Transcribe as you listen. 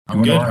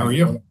I'm good. How are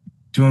you?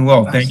 Doing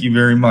well. Nice. Thank you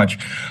very much.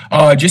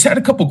 Just had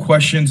a couple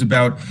questions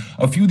about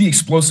a few of the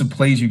explosive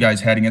plays you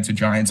guys had against the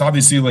Giants.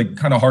 Obviously, like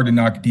kind of hard to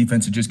knock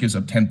defense. It just gives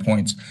up 10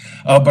 points.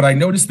 But I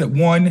noticed that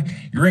one,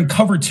 you're in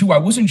cover two. I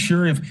wasn't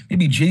sure if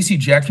maybe J.C.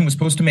 Jackson was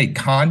supposed to make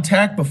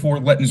contact before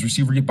letting his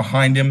receiver get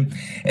behind him.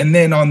 And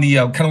then on the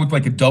kind of looked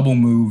like a double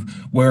move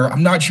where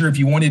I'm not sure if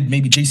you wanted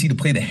maybe J.C. to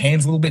play the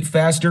hands a little bit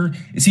faster.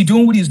 Is he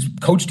doing what he's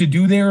coached to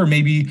do there? Or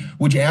maybe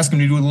would you ask him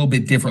to do it a little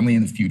bit differently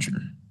in the future?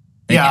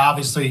 Yeah,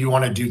 obviously you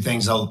want to do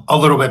things a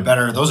little bit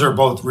better. Those are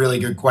both really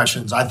good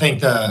questions. I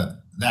think the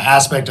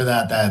aspect of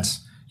that's,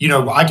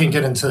 I can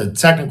get into the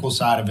technical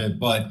side of it,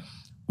 but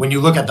when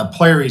you look at the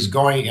player he's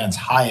going against,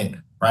 Hyatt,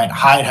 right?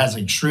 Hyatt has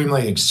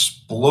extremely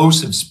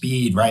explosive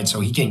speed, right? So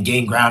he can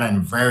gain ground in a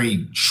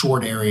very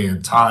short area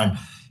of time.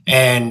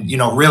 And,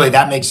 really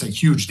that makes a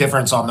huge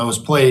difference on those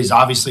plays.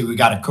 Obviously we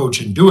got to coach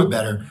and do it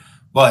better.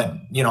 But,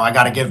 I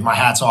got to give my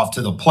hats off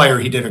to the player.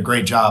 He did a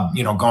great job,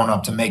 going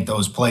up to make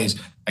those plays.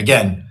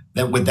 Again,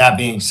 with that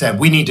being said,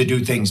 we need to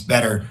do things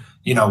better.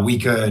 We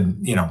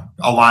could,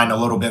 align a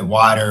little bit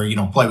wider,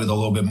 play with a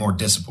little bit more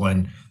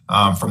discipline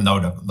from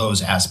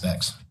those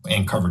aspects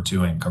in cover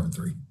two and cover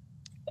three.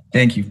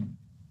 Thank you.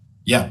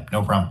 Yeah,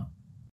 no problem.